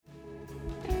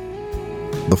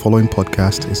The following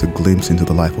podcast is a glimpse into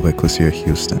the life of Ecclesia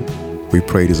Houston. We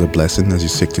pray it is a blessing as you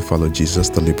seek to follow Jesus,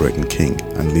 the liberating King,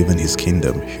 and live in His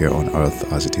kingdom here on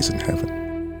earth as it is in heaven.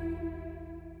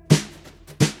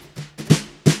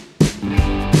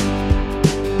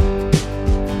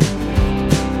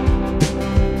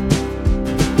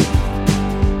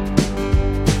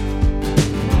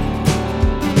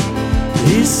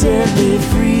 He set me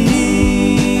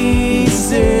free,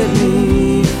 set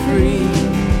me free.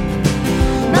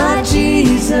 My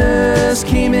Jesus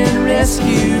came and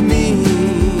rescued me.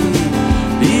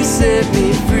 He set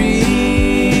me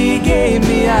free, gave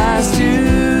me eyes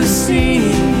to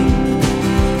see.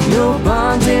 No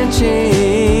bonds and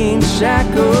chains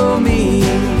shackle me.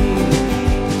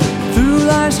 Through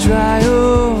life's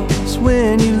trials,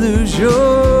 when you lose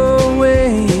your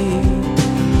way,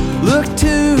 look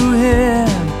to Him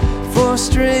for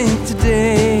strength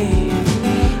today.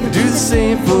 Do the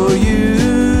same for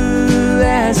you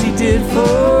as He did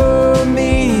for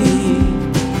me.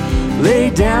 Lay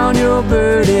down your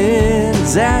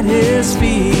burdens at His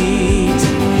feet.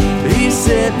 He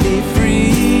set me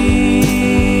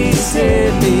free,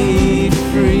 set me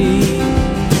free.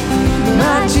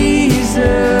 My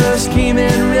Jesus came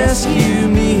and rescued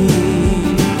me.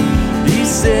 He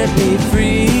set me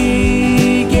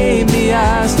free, gave me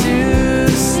eyes to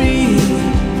see.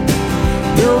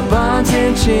 No bonds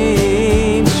and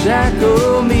chains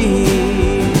shackle me.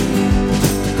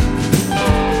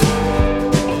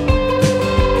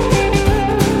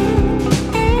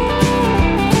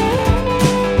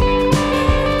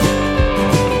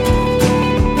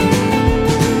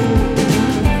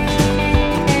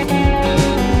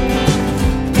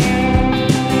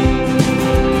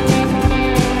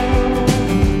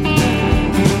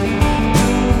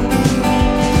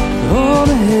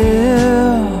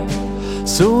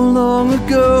 So long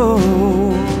ago,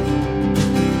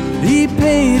 He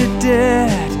paid a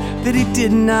debt that He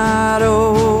did not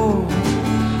owe.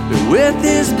 But with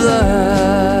His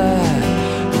blood,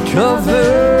 He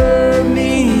covered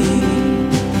me,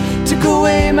 took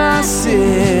away my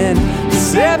sin,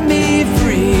 set me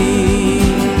free.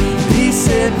 He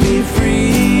set me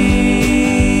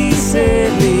free,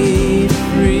 set me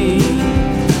free.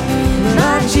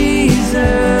 My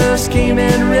Jesus came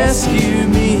and rescued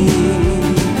me.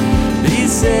 He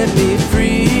set me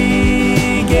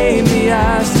free, gave me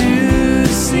eyes to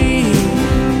see.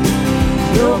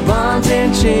 No bonds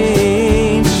and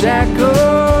chains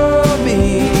shackle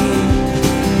me.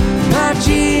 My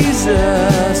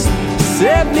Jesus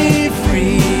set me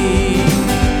free.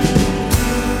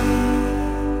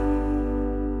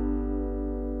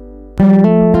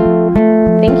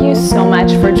 Thank you so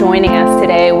much for joining us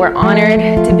today. We're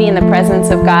honored to be in the presence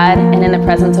of God and in the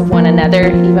presence of one another,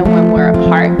 even when we're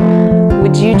apart.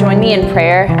 Would you join me in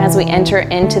prayer as we enter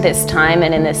into this time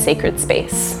and in this sacred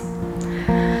space?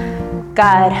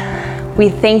 God, we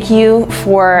thank you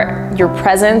for your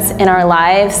presence in our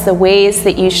lives, the ways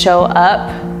that you show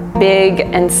up, big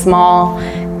and small,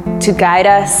 to guide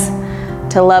us,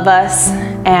 to love us,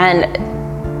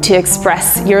 and to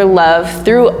express your love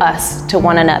through us to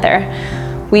one another.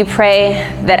 We pray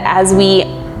that as we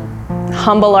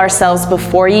humble ourselves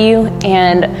before you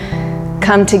and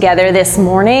come together this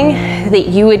morning, that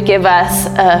you would give us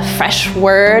a fresh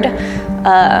word,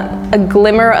 a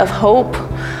glimmer of hope,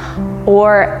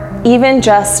 or even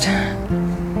just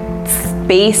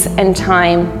space and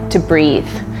time to breathe.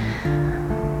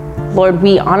 Lord,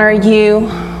 we honor you,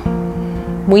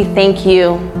 we thank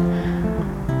you,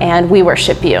 and we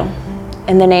worship you.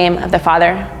 In the name of the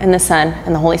Father, and the Son,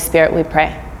 and the Holy Spirit we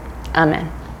pray.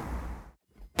 Amen.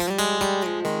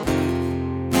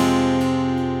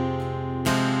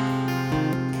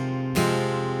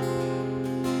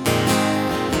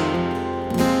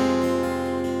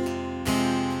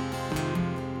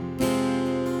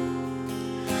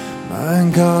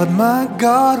 My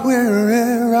God,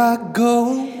 wherever I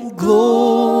go,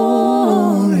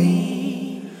 glory.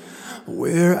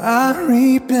 Where I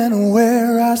reap and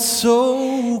where I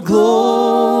sow,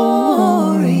 glory.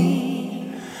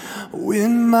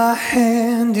 When my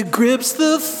hand it grips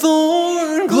the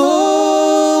thorn,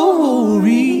 glory.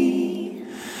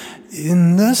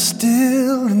 In the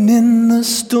still and in the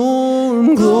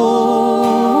storm,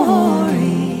 glory.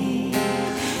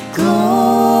 Glory.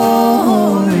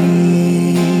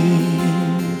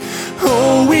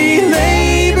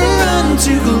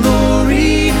 To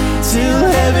glory, till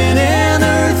heaven and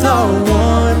earth are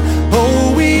one.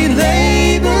 Oh, we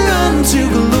labor unto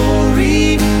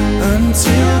glory,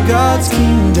 until God's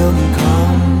kingdom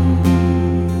come.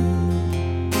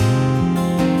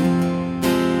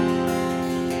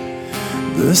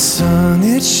 The sun,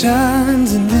 it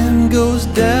shines and then goes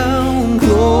down.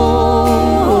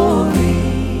 Glory.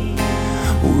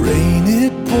 Rain,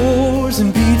 it pours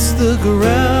and beats the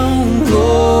ground.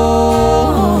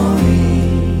 Glory.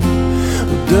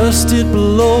 Dust, it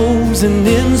blows and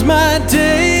ends my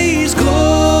days.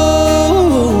 Glory.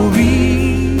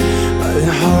 My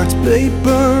heart's blade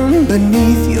burn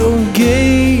beneath your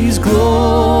gaze.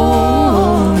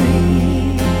 Glory.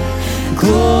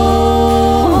 Glory.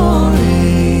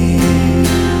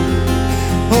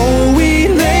 Oh, we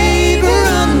labor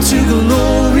unto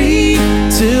glory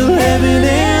till heaven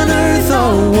and earth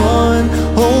are one.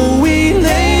 Oh, we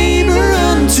labor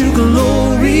unto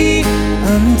glory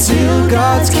until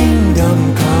God's kingdom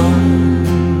come.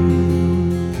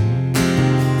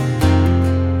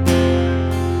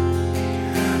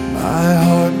 My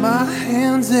heart, my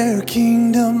hands, they're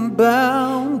kingdom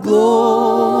bound.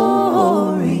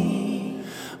 Glory.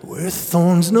 Where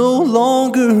thorns no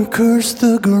longer curse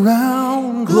the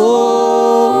ground. Glory.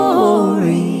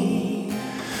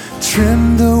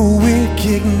 Trim the wick,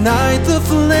 ignite the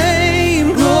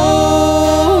flame.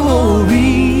 Glory.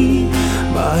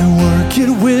 My work,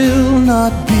 it will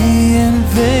not be in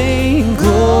vain.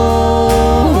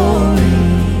 Glory.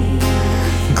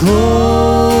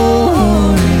 Glory.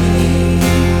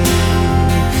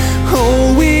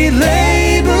 Oh, we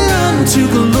labor unto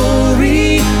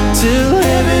glory till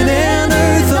heaven and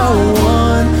earth are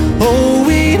one. Oh,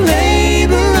 we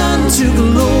labor unto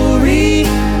glory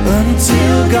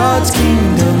until God's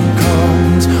kingdom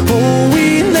comes. Oh, we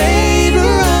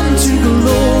labor unto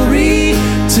glory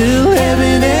till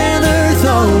heaven and earth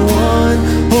are one.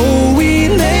 Oh, we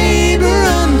labor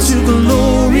unto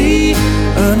glory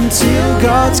until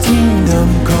God's kingdom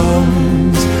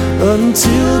comes.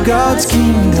 Until God's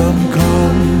kingdom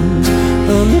comes.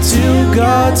 Until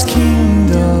God's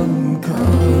kingdom comes.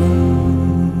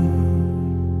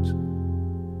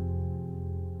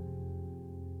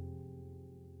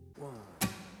 1,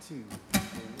 2,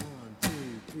 1, 2,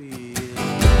 3.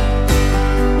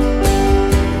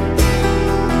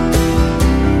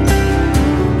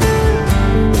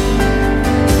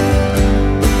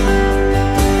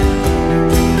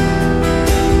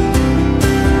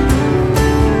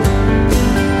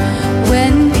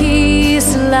 When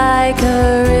peace like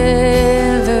a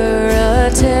river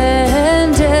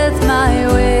attendeth my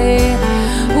way,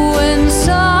 when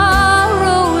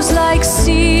sorrows like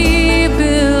sea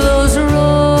billows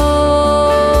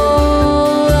roll,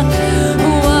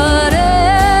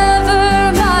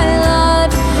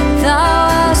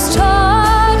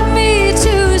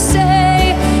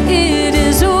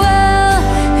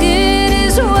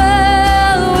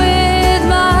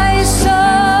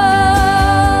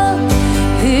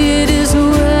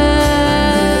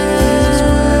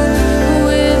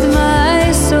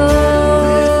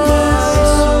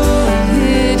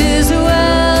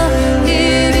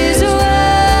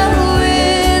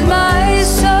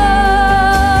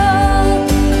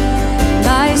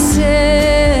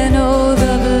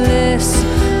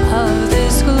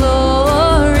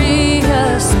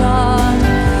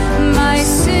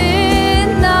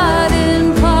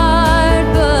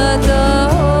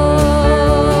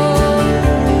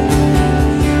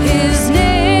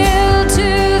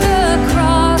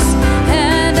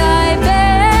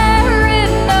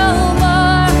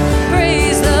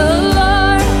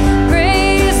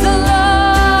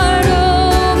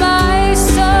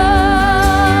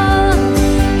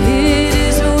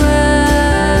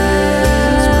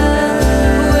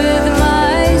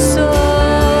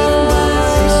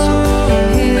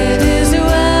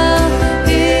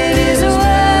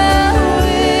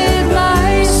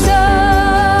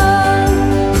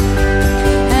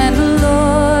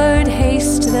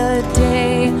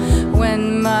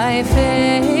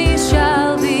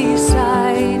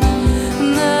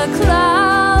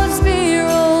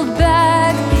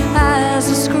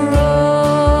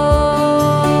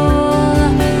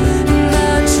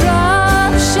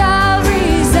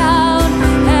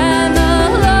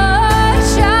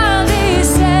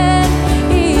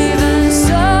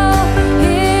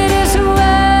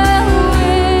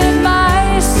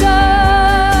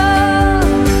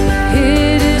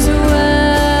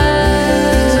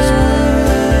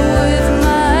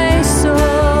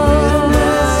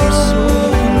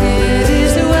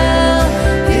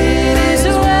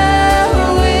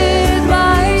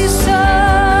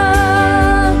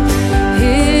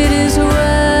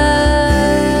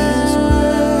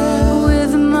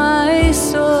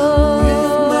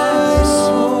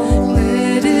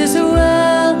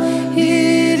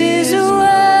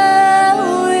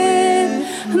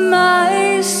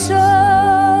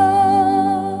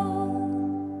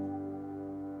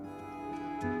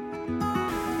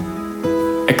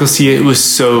 Ecclesia, it was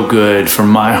so good for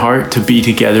my heart to be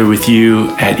together with you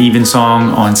at Evensong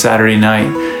on Saturday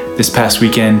night this past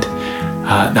weekend.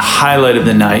 The highlight of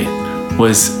the night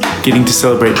was getting to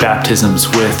celebrate baptisms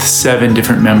with 7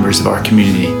 different members of our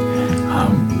community.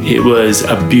 It was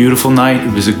a beautiful night.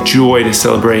 It was a joy to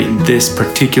celebrate this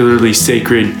particularly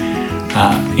sacred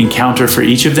encounter for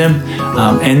each of them,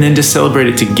 and then to celebrate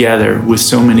it together with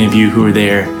so many of you who were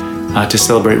there to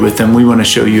celebrate with them. We want to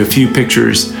show you a few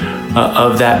pictures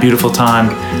of that beautiful time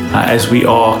as we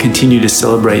all continue to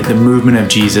celebrate the movement of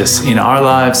Jesus in our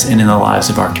lives and in the lives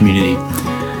of our community.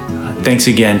 Thanks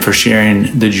again for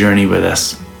sharing the journey with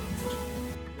us.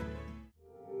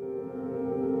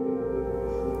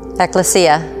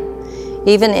 Ecclesia,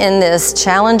 even in this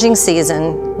challenging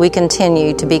season, we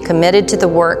continue to be committed to the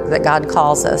work that God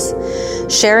calls us,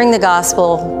 sharing the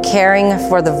gospel, caring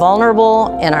for the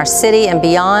vulnerable in our city and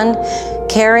beyond,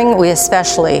 caring we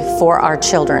especially for our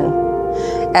children.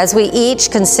 As we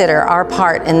each consider our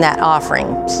part in that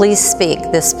offering, please speak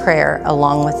this prayer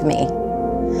along with me.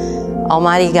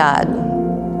 Almighty God,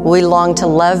 we long to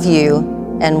love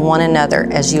you and one another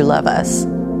as you love us.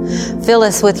 Fill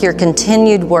us with your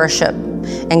continued worship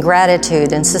and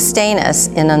gratitude and sustain us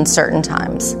in uncertain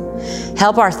times.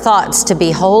 Help our thoughts to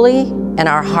be holy and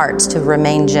our hearts to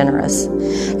remain generous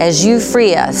as you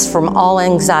free us from all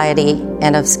anxiety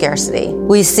and of scarcity.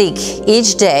 We seek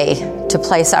each day to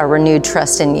place our renewed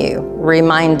trust in you,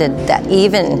 reminded that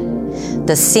even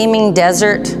the seeming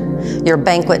desert, your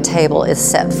banquet table is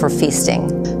set for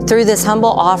feasting. Through this humble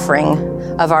offering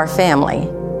of our family,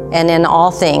 and in all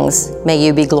things, may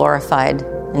you be glorified.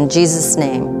 In Jesus'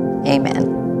 name,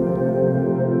 amen.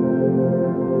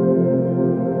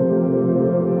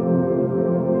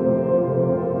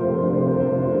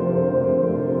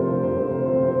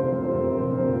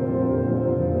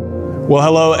 Well,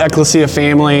 hello, Ecclesia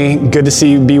family. Good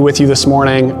to be with you this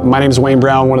morning. My name is Wayne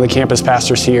Brown, one of the campus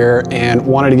pastors here, and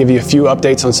wanted to give you a few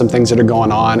updates on some things that are going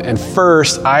on. And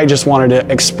first, I just wanted to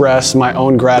express my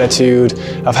own gratitude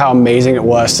of how amazing it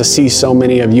was to see so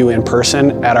many of you in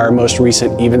person at our most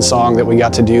recent Evensong that we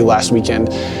got to do last weekend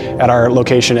at our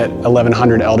location at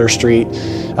 1100 Elder Street.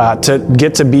 To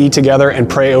get to be together and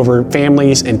pray over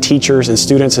families and teachers and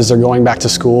students as they're going back to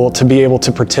school, to be able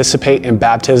to participate in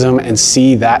baptism and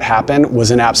see that happen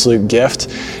was an absolute gift.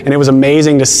 And it was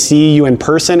amazing to see you in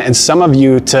person, and some of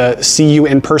you to see you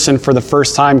in person for the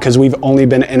first time, because we've only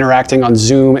been interacting on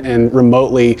Zoom and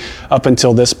remotely up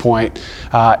until this point.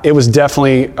 It was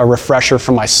definitely a refresher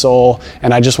for my soul,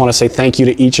 and I just want to say thank you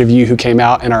to each of you who came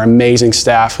out and our amazing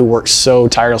staff who worked so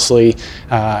tirelessly,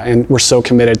 and we're so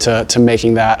committed to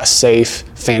making that a safe,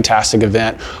 fantastic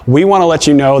event. We want to let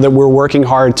you know that we're working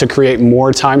hard to create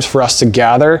more times for us to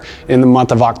gather in the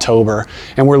month of October.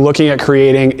 And we're looking at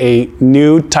creating a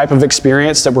new type of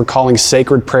experience that we're calling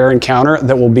Sacred Prayer Encounter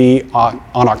that will be on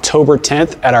October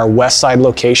 10th at our West Side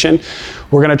location.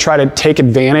 We're going to try to take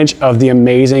advantage of the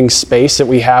amazing space that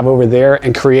we have over there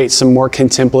and create some more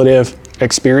contemplative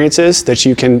experiences that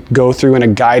you can go through in a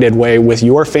guided way with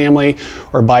your family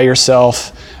or by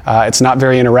yourself. It's not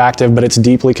very interactive, but it's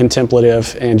deeply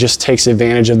contemplative and just takes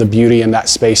advantage of the beauty in that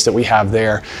space that we have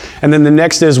there. And then the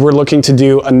next is we're looking to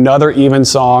do another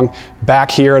Evensong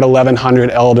back here at 1100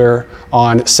 Elder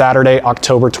on Saturday,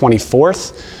 October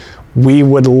 24th. We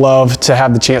would love to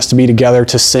have the chance to be together,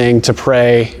 to sing, to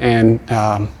pray, and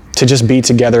to just be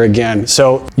together again.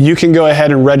 So you can go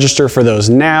ahead and register for those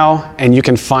now, and you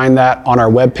can find that on our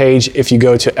webpage. If you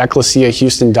go to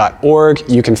ecclesiahouston.org,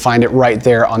 you can find it right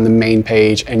there on the main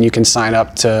page, and you can sign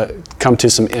up to come to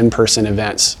some in-person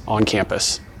events on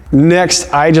campus.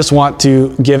 Next, I just want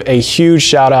to give a huge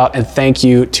shout out and thank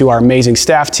you to our amazing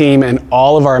staff team and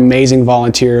all of our amazing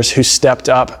volunteers who stepped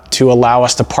up to allow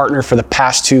us to partner for the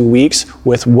past 2 weeks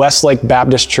with Westlake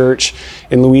Baptist Church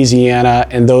in Louisiana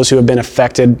and those who have been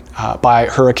affected by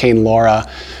Hurricane Laura.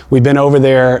 We've been over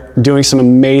there doing some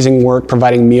amazing work,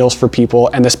 providing meals for people.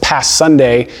 And this past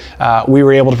Sunday, we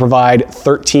were able to provide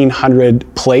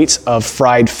 1,300 plates of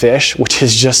fried fish, which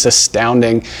is just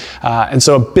astounding. And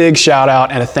so a big shout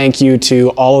out and a thank you to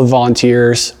all of the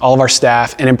volunteers, all of our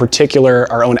staff, and in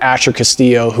particular, our own Asher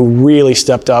Castillo, who really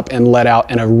stepped up and led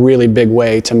out in a really big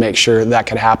way to make sure that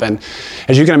could happen.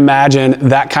 As you can imagine,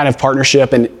 that kind of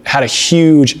partnership and had a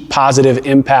huge positive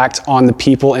impact on the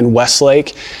people in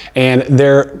Westlake. And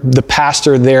the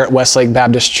pastor there at Westlake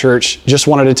Baptist Church just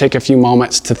wanted to take a few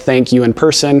moments to thank you in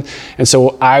person. And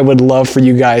so I would love for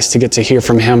you guys to get to hear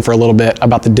from him for a little bit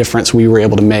about the difference we were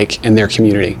able to make in their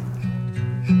community.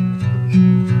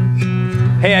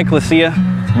 Hey Ecclesia,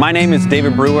 my name is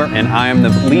David Brewer and I am the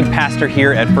lead pastor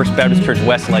here at First Baptist Church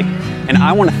Westlake. And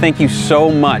I want to thank you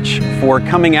so much for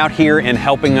coming out here and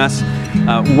helping us,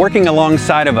 working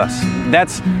alongside of us.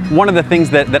 That's one of the things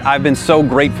that I've been so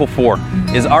grateful for,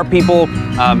 is our people,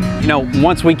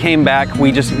 once we came back,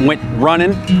 we just went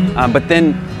running, but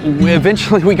then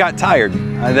eventually we got tired.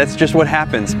 That's just what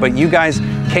happens. But you guys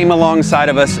came alongside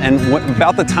of us, and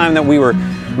about the time that we were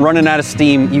running out of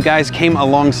steam, you guys came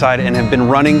alongside and have been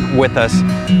running with us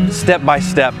step by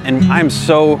step, and I'm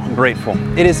so grateful.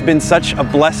 It has been such a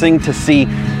blessing to see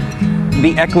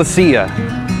the ecclesia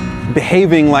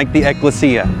behaving like the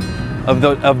ecclesia of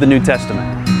the New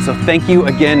Testament. So thank you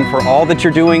again for all that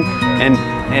you're doing,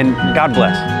 and God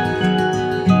bless.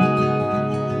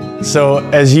 So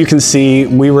as you can see,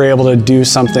 we were able to do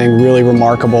something really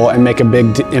remarkable and make a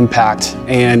big impact.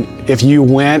 And if you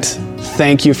went,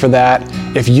 thank you for that.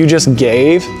 If you just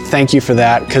gave, thank you for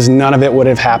that, because none of it would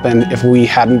have happened if we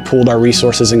hadn't pooled our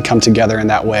resources and come together in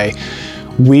that way.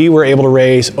 We were able to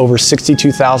raise over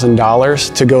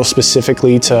 $62,000 to go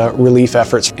specifically to relief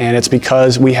efforts, and it's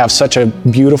because we have such a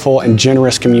beautiful and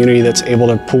generous community that's able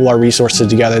to pool our resources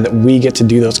together that we get to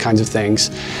do those kinds of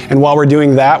things. And while we're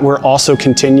doing that, we're also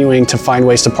continuing to find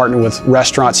ways to partner with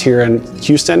restaurants here in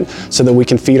Houston so that we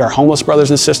can feed our homeless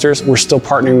brothers and sisters. We're still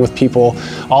partnering with people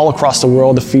all across the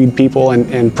world to feed people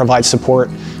and provide support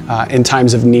in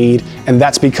times of need, and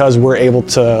that's because we're able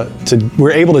to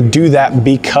do that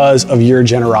because of your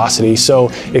generosity. So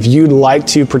if you'd like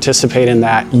to participate in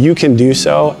that, you can do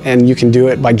so, and you can do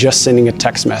it by just sending a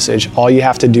text message. All you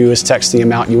have to do is text the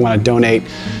amount you want to donate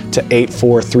to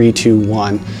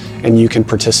 84321, and you can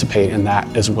participate in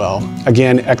that as well.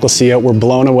 Again, Ecclesia, we're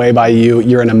blown away by you.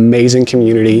 You're an amazing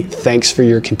community. Thanks for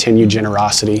your continued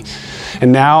generosity.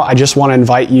 And now I just want to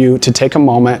invite you to take a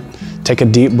moment, take a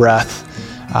deep breath.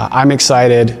 I'm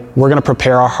excited. We're going to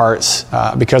prepare our hearts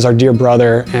because our dear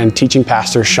brother and teaching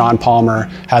pastor, Sean Palmer,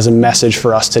 has a message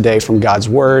for us today from God's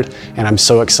Word, and I'm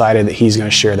so excited that he's going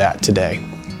to share that today.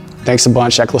 Thanks a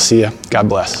bunch, Ecclesia. God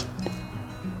bless.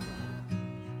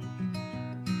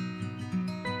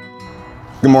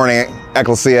 Good morning,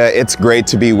 Ecclesia. It's great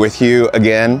to be with you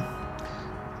again.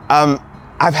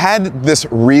 I've had this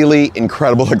really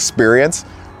incredible experience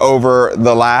over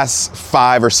the last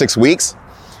 5 or 6 weeks.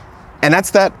 And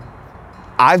that's that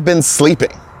I've been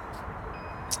sleeping.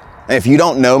 And if you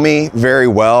don't know me very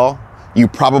well, you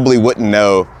probably wouldn't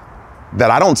know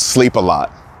that I don't sleep a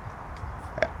lot.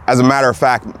 As a matter of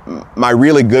fact, my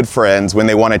really good friends, when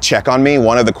they want to check on me,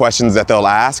 one of the questions that they'll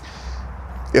ask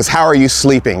is, how are you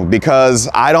sleeping? Because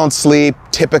I don't sleep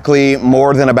typically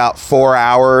more than about 4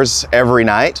 hours every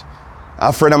night.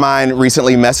 A friend of mine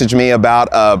recently messaged me about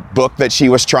a book that she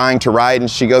was trying to write, and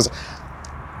she goes,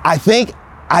 I think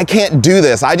I can't do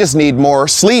this. I just need more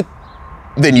sleep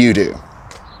than you do.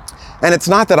 And it's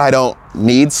not that I don't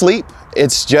need sleep.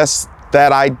 It's just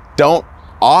that I don't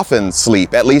often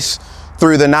sleep, at least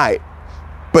through the night.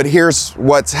 But here's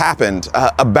what's happened.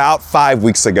 About 5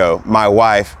 weeks ago, my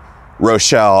wife,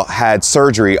 Rochelle, had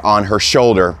surgery on her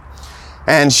shoulder.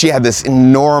 And she had this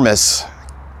enormous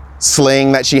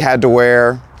sling that she had to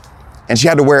wear. And she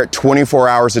had to wear it 24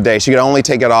 hours a day. She could only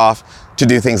take it off to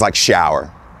do things like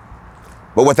shower.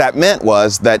 But what that meant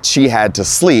was that she had to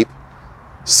sleep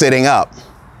sitting up.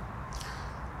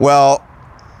 Well,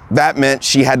 that meant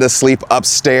she had to sleep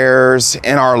upstairs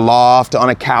in our loft on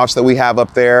a couch that we have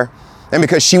up there. And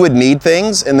because she would need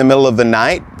things in the middle of the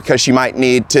night, because she might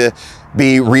need to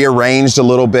be rearranged a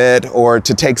little bit or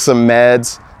to take some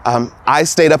meds, I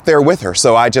stayed up there with her.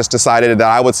 So I just decided that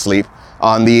I would sleep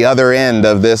on the other end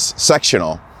of this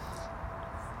sectional.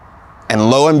 And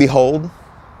lo and behold,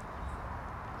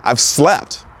 I've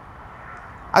slept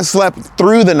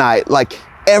through the night, like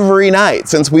every night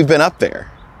since we've been up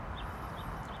there.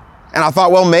 And I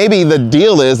thought, well, maybe the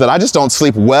deal is that I just don't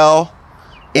sleep well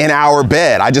in our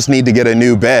bed. I just need to get a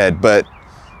new bed. But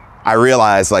I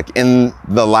realized, like, in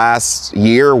the last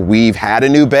year, we've had a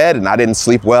new bed, and I didn't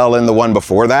sleep well in the one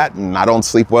before that, and I don't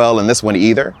sleep well in this one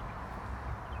either.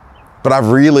 But I've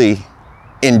really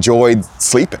enjoyed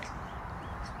sleeping.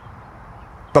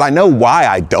 But I know why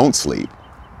I don't sleep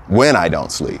when I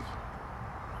don't sleep.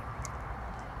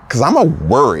 Because I'm a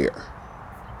worrier.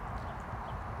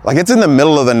 Like, it's in the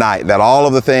middle of the night that all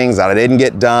of the things that I didn't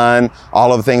get done,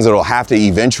 all of the things that will have to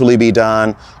eventually be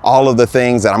done, all of the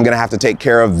things that I'm going to have to take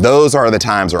care of, those are the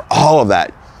times where all of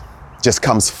that just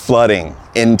comes flooding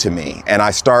into me. And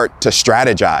I start to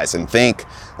strategize and think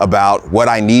about what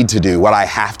I need to do, what I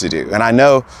have to do. And I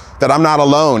know that I'm not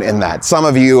alone in that. Some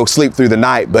of you sleep through the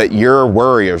night, but you're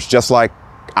worriers, just like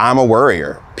I'm a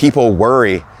worrier. People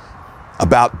worry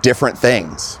about different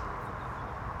things.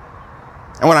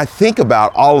 And when I think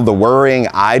about all of the worrying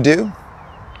I do,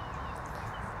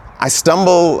 I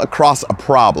stumble across a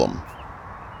problem.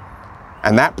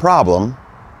 And that problem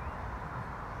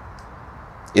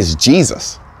is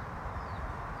Jesus.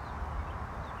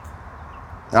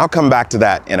 And I'll come back to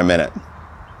that in a minute.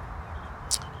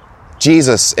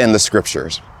 Jesus in the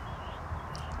scriptures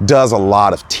does a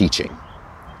lot of teaching.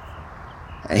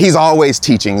 And he's always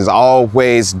teaching, he's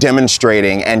always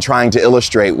demonstrating and trying to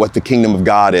illustrate what the kingdom of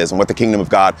God is and what the kingdom of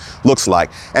God looks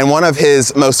like. And one of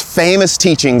his most famous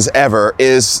teachings ever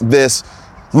is this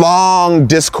long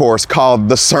discourse called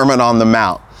the Sermon on the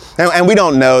Mount. And we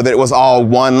don't know that it was all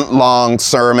one long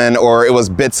sermon or it was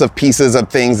bits of pieces of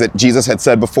things that Jesus had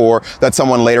said before that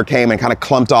someone later came and kind of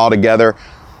clumped all together.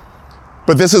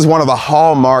 But this is one of the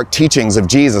hallmark teachings of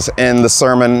Jesus in the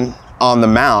Sermon on the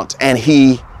Mount. And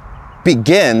he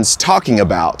begins talking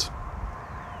about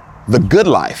the good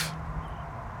life.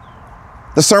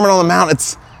 The Sermon on the Mount,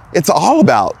 it's all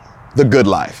about the good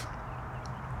life.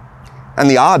 And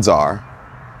the odds are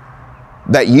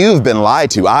that you've been lied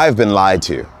to, I've been lied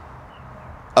to,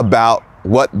 about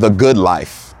what the good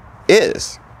life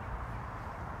is.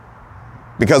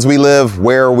 Because we live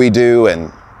where we do and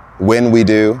when we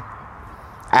do.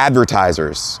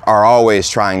 Advertisers are always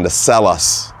trying to sell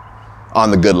us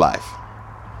on the good life.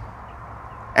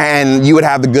 And you would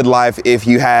have the good life if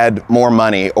you had more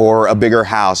money or a bigger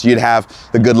house. You'd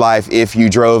have the good life if you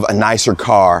drove a nicer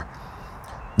car.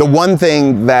 The one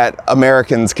thing that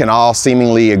Americans can all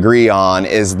seemingly agree on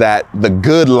is that the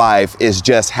good life is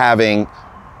just having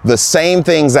the same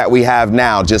things that we have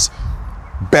now, just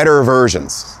better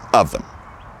versions of them.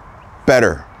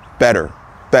 Better, better,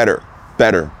 better,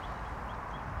 better.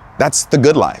 That's the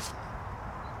good life.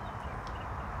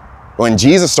 When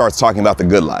Jesus starts talking about the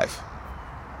good life,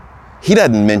 he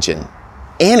doesn't mention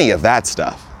any of that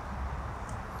stuff.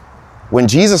 When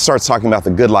Jesus starts talking about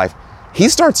the good life, he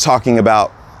starts talking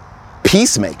about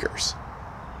peacemakers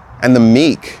and the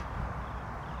meek,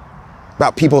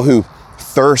 about people who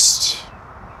thirst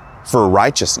for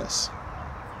righteousness.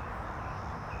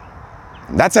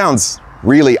 That sounds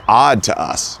really odd to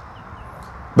us.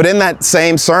 But in that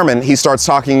same sermon, he starts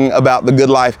talking about the good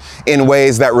life in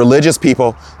ways that religious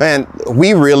people, man,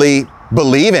 we really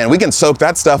believe in. We can soak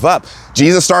that stuff up.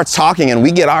 Jesus starts talking and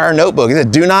we get our notebook. He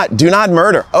said, do not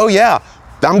murder. Oh yeah,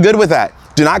 I'm good with that.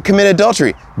 Do not commit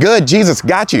adultery. Good, Jesus,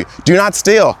 got you. Do not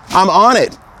steal. I'm on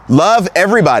it. Love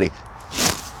everybody.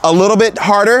 A little bit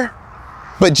harder,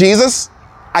 but Jesus,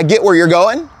 I get where you're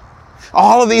going.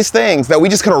 All of these things that we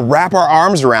just kind of wrap our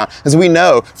arms around, as we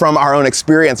know from our own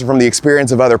experience and from the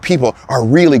experience of other people, are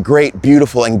really great,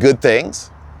 beautiful, and good things.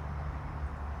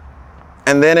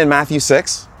 And then in Matthew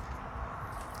 6,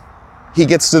 he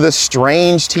gets to this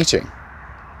strange teaching.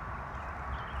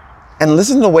 And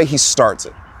listen to the way he starts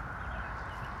it.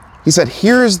 He said,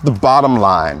 here's the bottom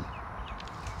line.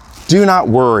 Do not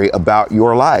worry about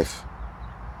your life.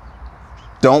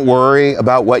 Don't worry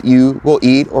about what you will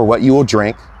eat or what you will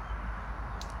drink.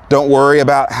 Don't worry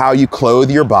about how you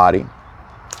clothe your body.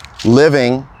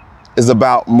 Living is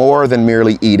about more than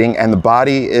merely eating, and the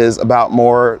body is about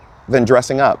more than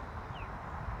dressing up.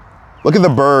 Look at the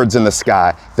birds in the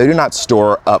sky. They do not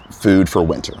store up food for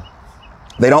winter.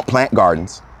 They don't plant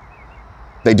gardens.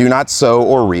 They do not sow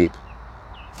or reap.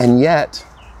 And yet,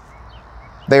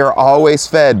 they are always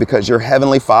fed because your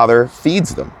heavenly Father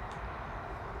feeds them.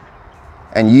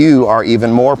 And you are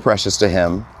even more precious to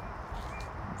him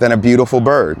than a beautiful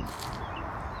bird.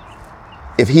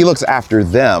 If he looks after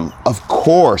them, of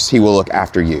course he will look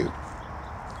after you.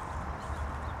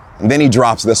 And then he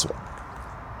drops this one.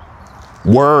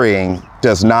 Worrying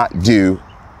does not do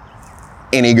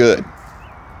any good.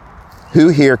 Who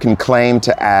here can claim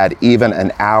to add even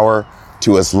an hour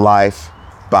to his life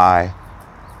by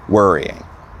worrying?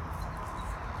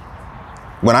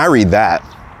 When I read that,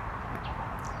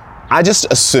 I just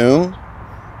assume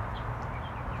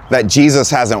that Jesus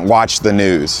hasn't watched the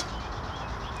news.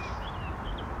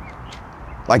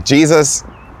 Like, Jesus,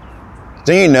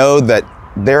 do you know that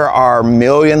there are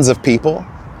millions of people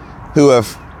who have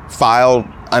filed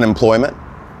unemployment?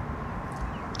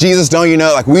 Jesus, don't you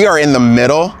know, like, we are in the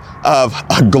middle of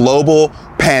a global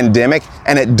pandemic,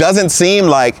 and it doesn't seem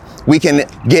like we can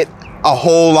get a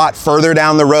whole lot further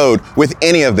down the road with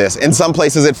any of this. In some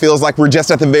places, it feels like we're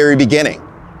just at the very beginning.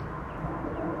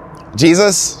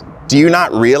 Jesus, do you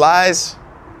not realize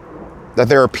that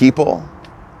there are people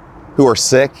who are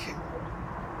sick,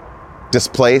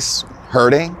 displaced,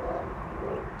 hurting?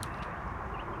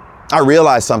 I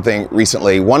realized something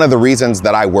recently. One of the reasons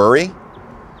that I worry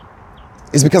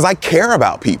is because I care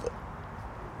about people.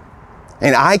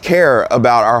 And I care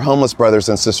about our homeless brothers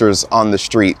and sisters on the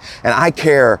street. And I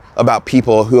care about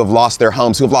people who have lost their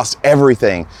homes, who have lost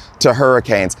everything to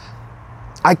hurricanes.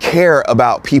 I care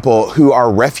about people who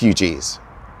are refugees.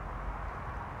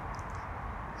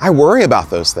 I worry about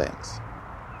those things.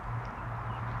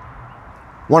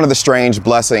 One of the strange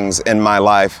blessings in my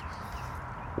life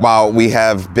while we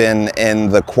have been in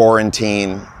the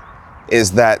quarantine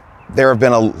is that there have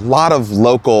been a lot of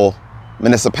local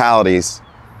municipalities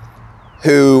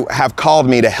who have called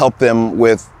me to help them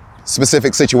with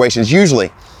specific situations.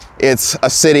 Usually it's a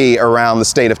city around the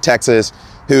state of Texas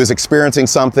who is experiencing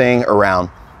something around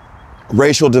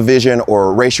racial division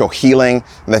or racial healing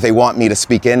that they want me to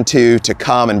speak into, to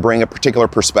come and bring a particular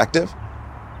perspective.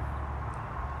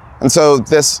 And so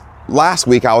this last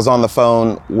week I was on the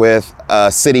phone with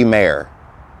a city mayor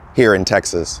here in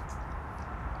Texas.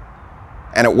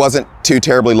 And it wasn't too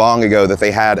terribly long ago that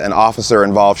they had an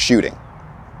officer-involved shooting.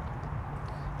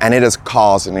 And it has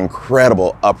caused an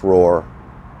incredible uproar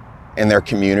in their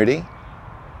community.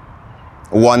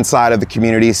 One side of the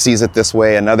community sees it this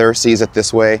way, another sees it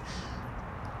this way.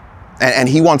 And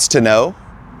he wants to know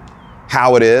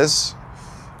how it is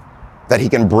that he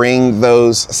can bring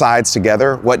those sides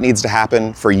together, what needs to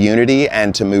happen for unity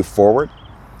and to move forward.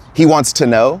 He wants to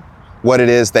know what it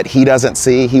is that he doesn't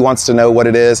see. He wants to know what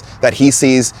it is that he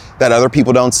sees that other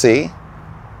people don't see.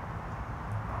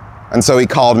 And so he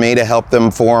called me to help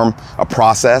them form a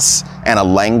process and a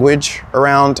language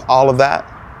around all of that,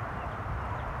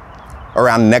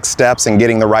 around next steps and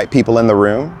getting the right people in the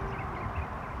room.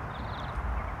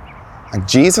 Like,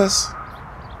 Jesus,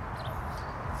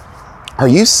 are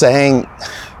you saying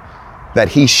that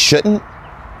he shouldn't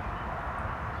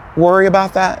worry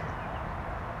about that?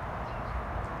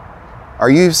 Are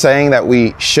you saying that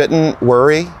we shouldn't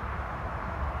worry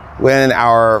when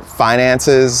our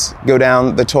finances go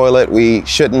down the toilet? We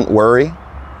shouldn't worry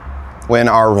when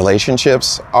our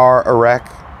relationships are a wreck?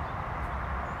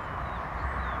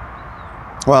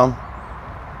 Well,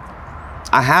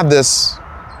 I have this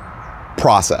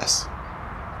process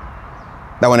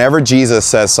that whenever Jesus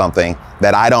says something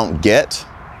that I don't get,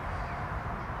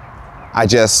 I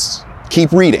just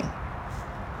keep reading.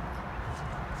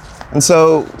 And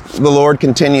so the Lord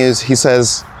continues, he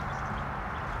says,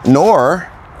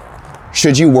 nor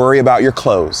should you worry about your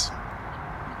clothes.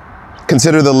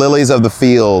 Consider the lilies of the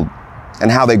field and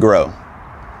how they grow.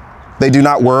 They do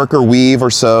not work or weave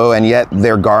or sew, and yet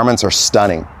their garments are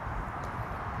stunning.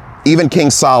 Even King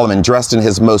Solomon, dressed in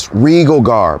his most regal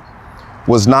garb,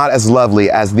 was not as lovely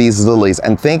as these lilies.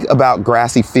 And think about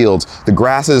grassy fields. The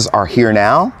grasses are here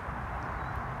now,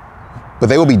 but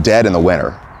they will be dead in the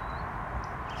winter.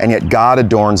 And yet God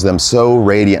adorns them so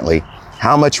radiantly.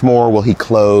 How much more will he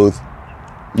clothe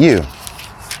you?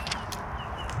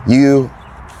 You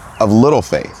of little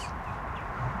faith.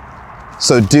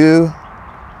 So do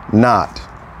not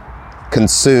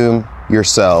consume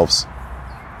yourselves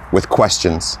with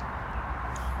questions.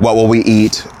 What will we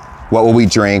eat? What will we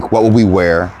drink? What will we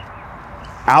wear?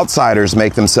 Outsiders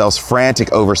make themselves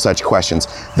frantic over such questions.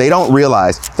 They don't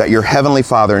realize that your heavenly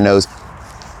Father knows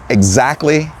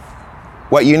exactly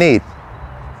what you need.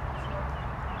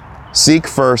 Seek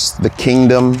first the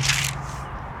kingdom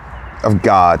of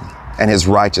God and his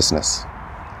righteousness,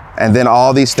 and then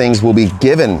all these things will be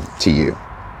given to you.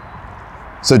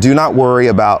 So do not worry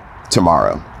about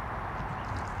tomorrow.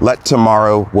 Let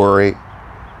tomorrow worry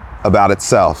about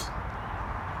itself.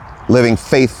 Living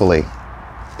faithfully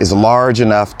is a large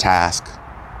enough task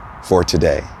for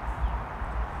today.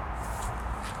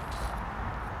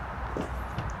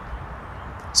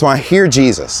 So when I hear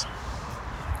Jesus,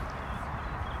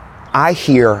 I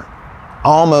hear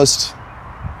almost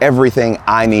everything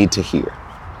I need to hear.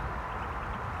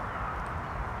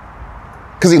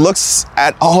 Because he looks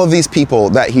at all of these people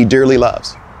that he dearly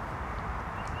loves.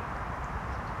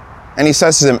 And he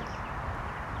says to them,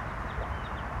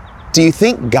 do you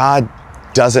think God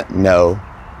doesn't know?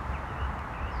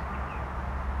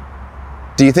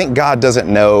 Do you think God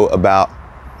doesn't know about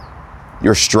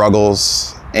your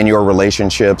struggles in your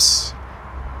relationships,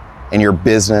 in your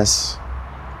business?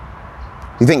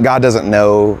 Do you think God doesn't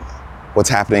know what's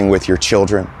happening with your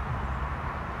children?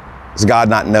 Does God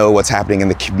not know what's happening in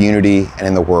the community and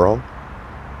in the world?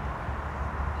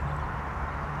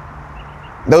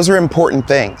 Those are important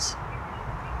things.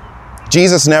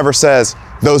 Jesus never says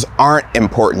those aren't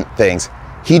important things.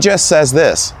 He just says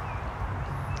this: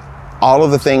 all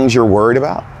of the things you're worried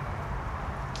about,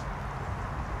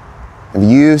 if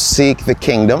you seek the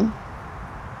kingdom,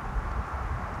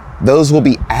 those will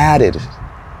be added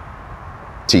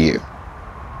to you.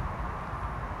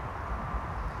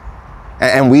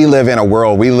 And we live in a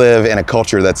world, we live in a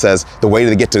culture that says the way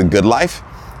to get to the good life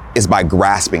is by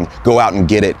grasping. Go out and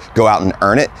get it. Go out and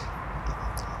earn it.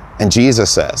 And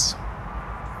Jesus says,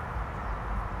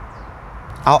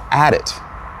 I'll add it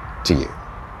to you.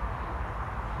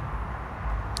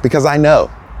 Because I know.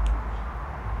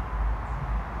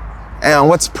 And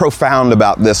what's profound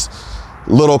about this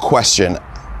little question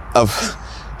of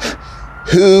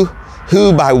who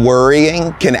by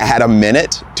worrying can add a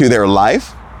minute to their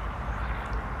life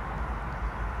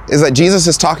is that Jesus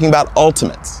is talking about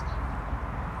ultimates.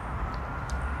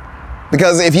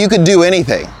 Because if you could do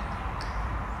anything,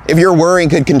 if your worrying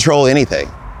could control anything,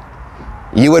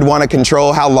 you would want to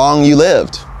control how long you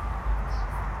lived.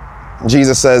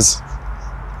 Jesus says,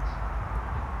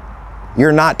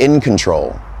 you're not in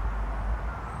control.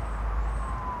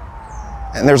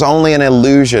 And there's only an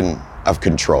illusion of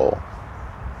control.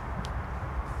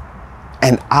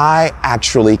 And I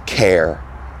actually care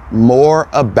more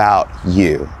about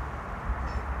you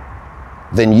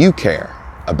than you care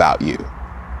about you.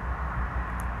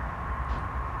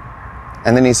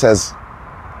 And then he says,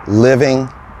 living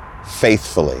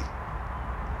faithfully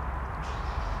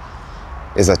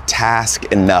is a task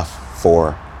enough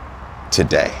for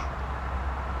today.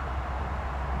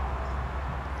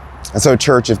 And so,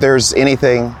 church, if there's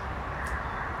anything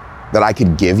that I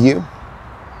could give you,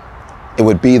 it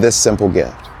would be this simple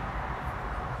gift.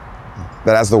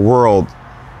 That as the world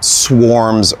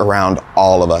swarms around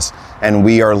all of us and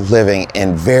we are living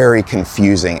in very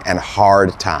confusing and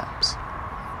hard times,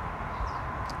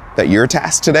 that your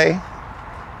task today,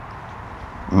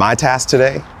 my task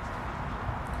today,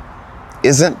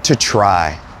 isn't to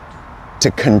try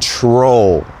to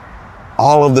control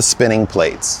all of the spinning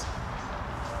plates.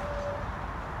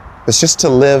 It's just to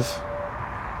live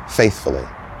faithfully.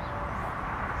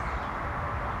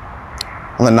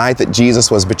 On the night that Jesus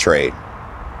was betrayed,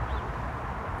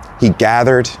 he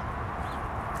gathered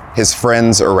his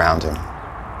friends around him,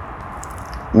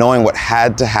 knowing what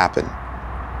had to happen,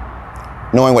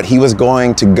 knowing what he was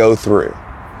going to go through,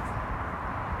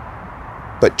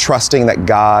 but trusting that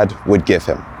God would give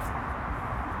him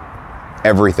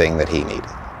everything that he needed.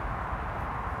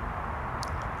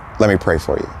 Let me pray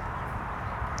for you.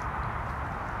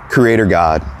 Creator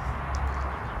God,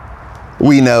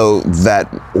 we know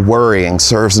that worrying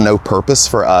serves no purpose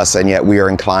for us, and yet we are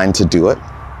inclined to do it.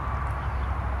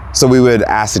 So we would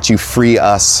ask that you free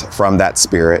us from that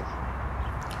spirit,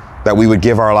 that we would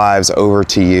give our lives over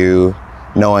to you,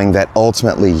 knowing that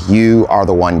ultimately you are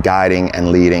the one guiding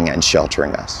and leading and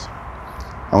sheltering us.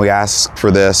 And we ask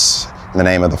for this in the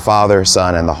name of the Father,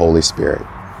 Son, and the Holy Spirit.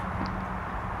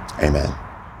 Amen.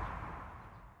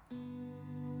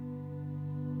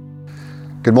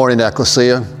 Good morning,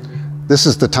 Ecclesia. This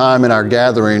is the time in our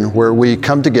gathering where we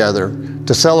come together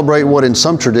to celebrate what in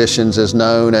some traditions is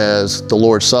known as the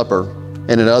Lord's Supper,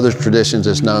 and in other traditions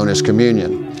is known as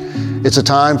communion. It's a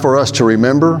time for us to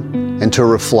remember and to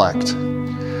reflect.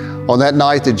 On that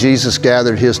night that Jesus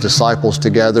gathered his disciples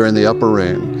together in the upper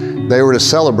room, they were to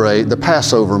celebrate the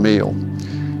Passover meal.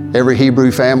 Every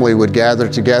Hebrew family would gather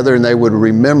together and they would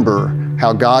remember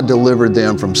how God delivered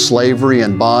them from slavery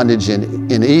and bondage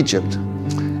in Egypt.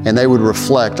 And they would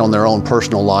reflect on their own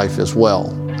personal life as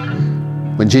well.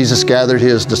 When Jesus gathered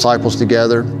his disciples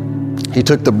together, he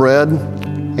took the bread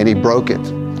and he broke it.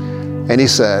 And he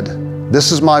said,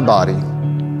 "This is my body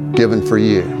given for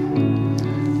you."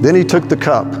 Then he took the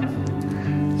cup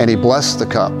and he blessed the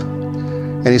cup.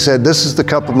 And he said, "This is the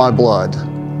cup of my blood,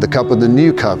 the cup of the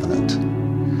new covenant.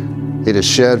 It is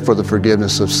shed for the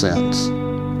forgiveness of sins."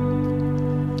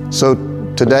 So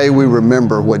today we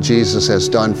remember what Jesus has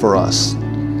done for us.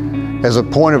 As a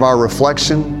point of our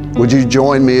reflection, would you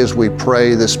join me as we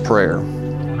pray this prayer?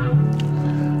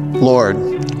 Lord,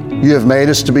 you have made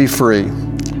us to be free,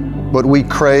 but we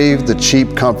crave the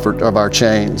cheap comfort of our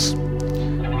chains.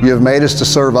 You have made us to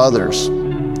serve others,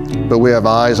 but we have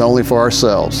eyes only for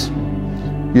ourselves.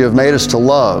 You have made us to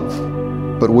love,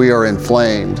 but we are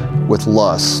inflamed with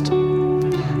lust.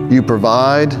 You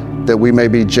provide that we may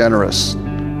be generous,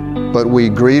 but we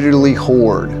greedily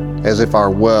hoard as if our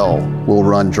well will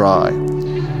run dry.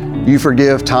 You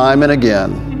forgive time and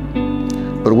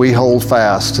again, but we hold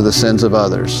fast to the sins of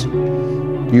others.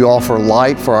 You offer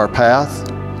light for our path,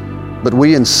 but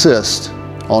we insist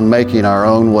on making our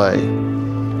own way.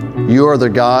 You are the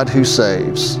God who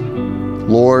saves.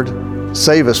 Lord,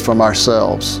 save us from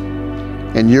ourselves.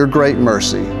 In your great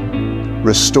mercy,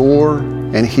 restore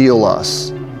and heal us,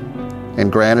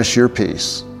 and grant us your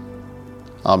peace.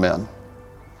 Amen.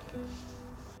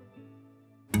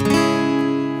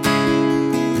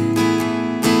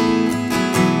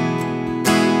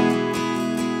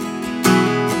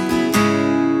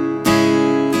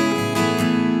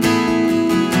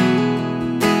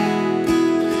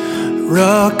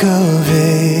 Rock of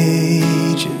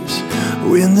ages,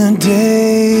 when the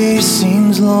day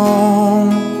seems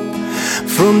long,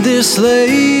 this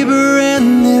labor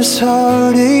and this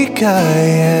heartache I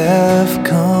have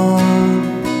come.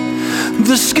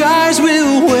 The skies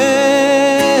will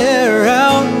wear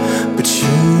out, but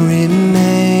you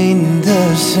remain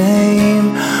the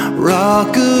same.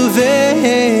 Rock of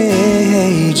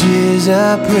ages,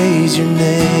 I praise your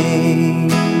name.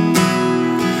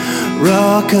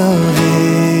 Rock of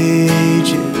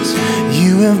ages,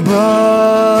 you have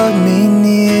brought me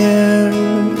near.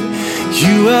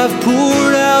 You have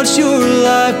poured out your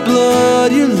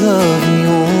lifeblood, your love and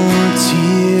your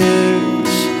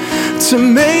tears, to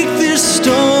make this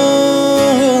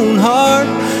stone heart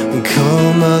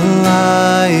come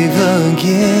alive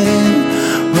again.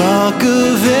 Rock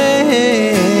of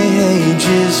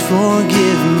ages,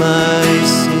 forgive my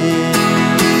sin.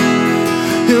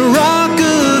 Rock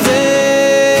of ages,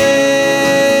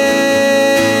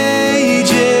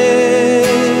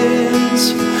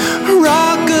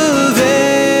 rock of ages,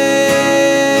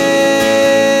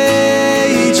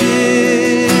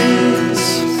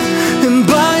 and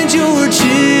bind your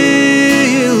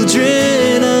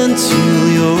children until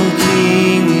your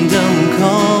kingdom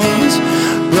comes.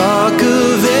 Rock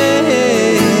of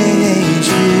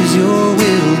ages, your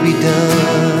will be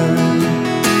done.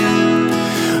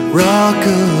 Rock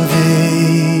of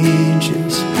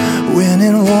ages, when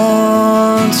it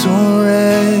wants or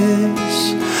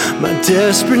rest, my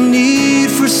desperate need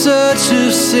for such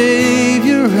a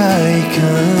Savior I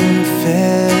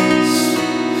confess.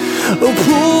 Oh,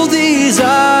 pull these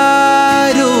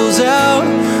idols out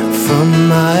from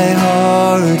my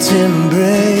heart's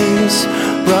embrace.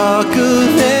 Rock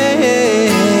of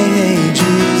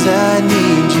ages, I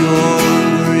need your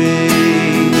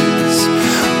grace.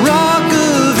 Rock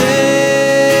of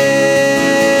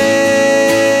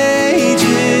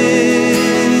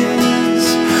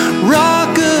ages,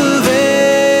 rock of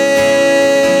ages,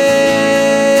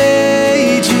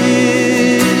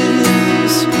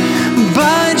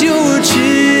 bind your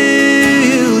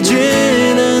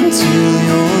children until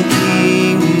your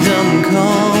kingdom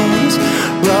comes.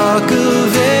 Rock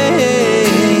of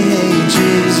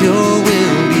ages, your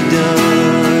will be done.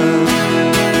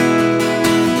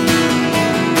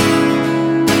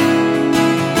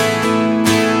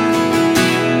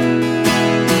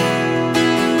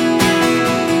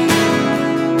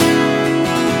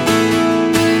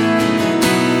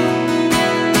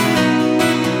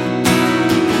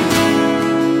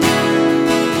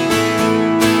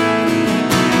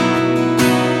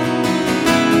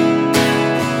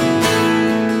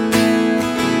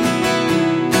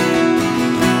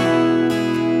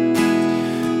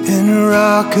 In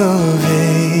rock of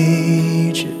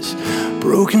ages,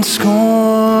 broken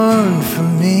scorn for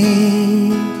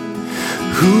me.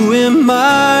 Who am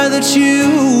I that you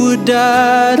would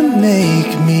die to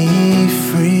make me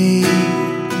free?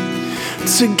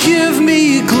 To give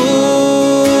me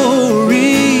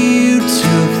glory, you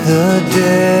took the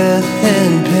death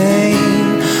and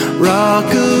pain.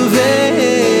 Rock of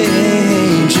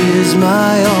ages,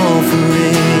 my offering.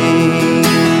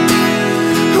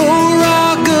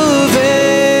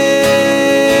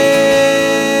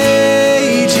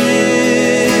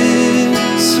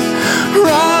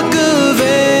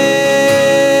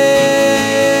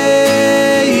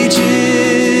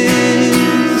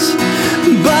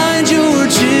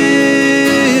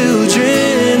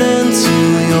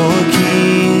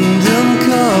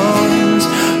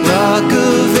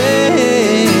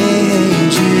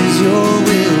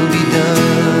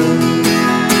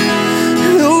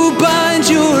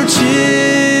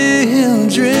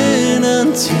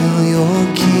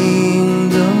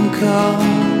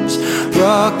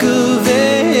 Rock of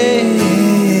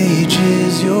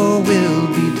ages, your will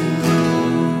be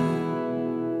done.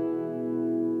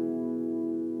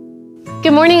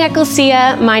 Good morning,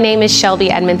 Ecclesia. My name is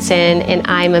Shelby Edmondson, and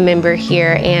I'm a member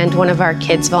here and one of our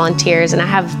kids volunteers, and I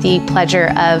have the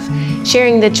pleasure of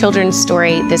sharing the children's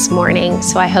story this morning,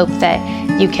 so I hope that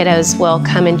you kiddos will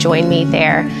come and join me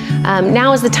there.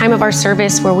 Now is the time of our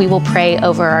service where we will pray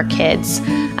over our kids.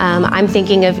 I'm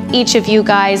thinking of each of you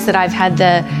guys that I've had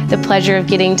the pleasure of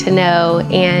getting to know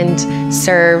and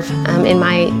serve in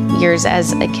my years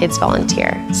as a kids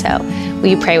volunteer. So will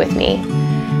you pray with me?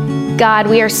 God,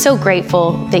 we are so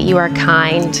grateful that you are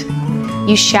kind.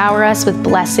 You shower us with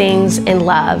blessings and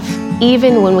love,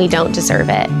 even when we don't deserve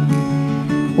it.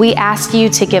 We ask you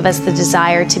to give us the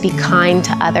desire to be kind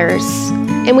to others,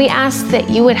 and we ask that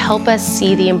you would help us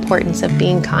see the importance of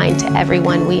being kind to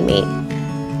everyone we meet.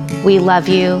 We love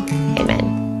you. Amen.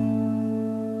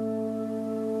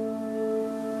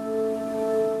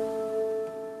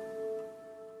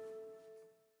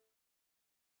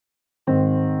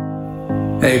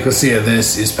 Hey Ecclesia,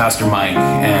 this is Pastor Mike,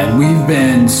 and we've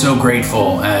been so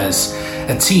grateful as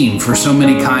a team for so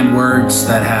many kind words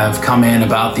that have come in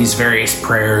about these various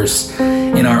prayers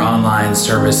in our online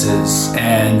services.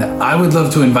 And I would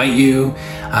love to invite you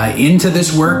into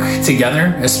this work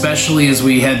together, especially as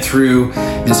we head through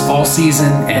this fall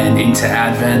season and into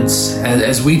Advent,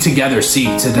 as we together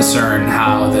seek to discern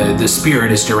how the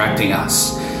Spirit is directing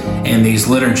us in these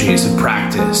liturgies of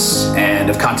practice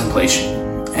and of contemplation.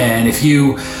 And if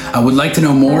you would like to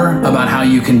know more about how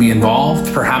you can be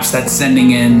involved, perhaps that's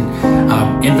sending in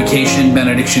invocation,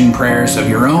 benediction prayers of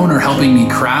your own, or helping me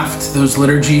craft those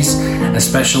liturgies,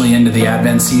 especially into the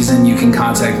Advent season, you can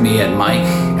contact me at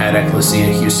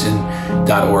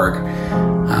mike@ecclesiahouston.org.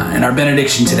 And our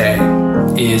benediction today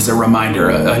is a reminder,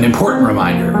 an important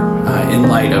reminder in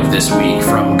light of this week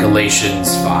from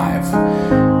Galatians 5,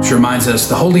 which reminds us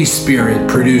the Holy Spirit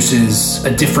produces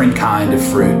a different kind of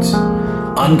fruit.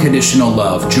 Unconditional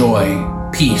love, joy,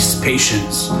 peace,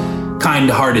 patience,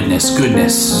 kind-heartedness,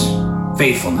 goodness,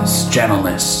 faithfulness,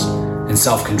 gentleness, and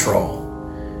self-control.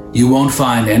 You won't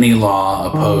find any law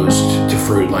opposed to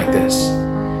fruit like this.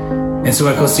 And so,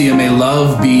 Ecclesia, may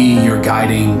love be your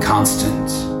guiding constant,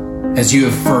 as you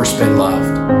have first been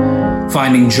loved,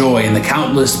 finding joy in the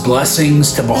countless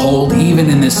blessings to behold even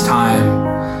in this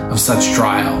time of such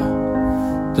trial,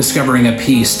 discovering a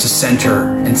peace to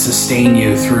center and sustain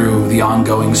you through the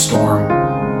ongoing storm,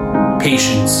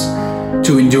 patience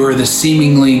to endure the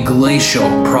seemingly glacial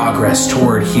progress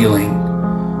toward healing,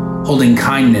 holding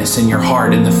kindness in your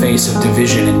heart in the face of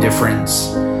division and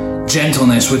difference,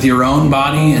 gentleness with your own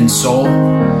body and soul,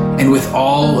 and with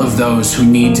all of those who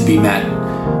need to be met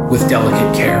with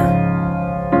delicate care,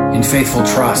 in faithful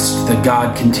trust that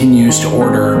God continues to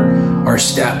order our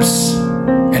steps,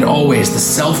 and always the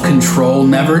self-control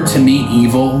never to meet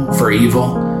evil for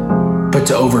evil, but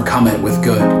to overcome it with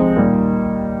good.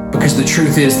 Because the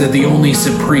truth is that the only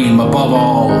supreme above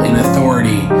all in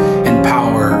authority and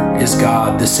power is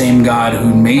God, the same God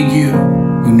who made you,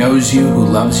 who knows you, who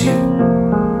loves you.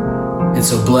 And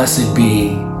so blessed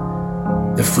be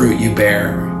the fruit you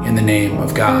bear in the name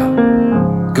of God.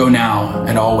 Go now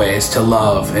and always to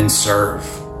love and serve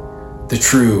the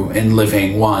true and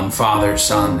living one, Father,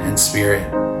 Son, and Spirit.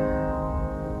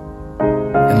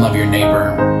 And love your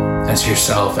neighbor as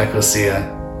yourself, Ecclesia.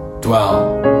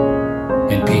 Dwell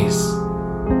in peace.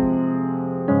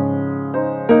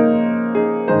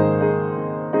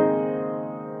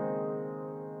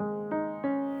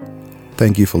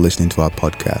 Thank you for listening to our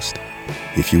podcast.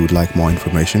 If you would like more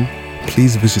information,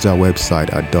 please visit our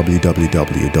website at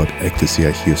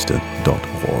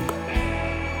www.ecclesiahouston.org.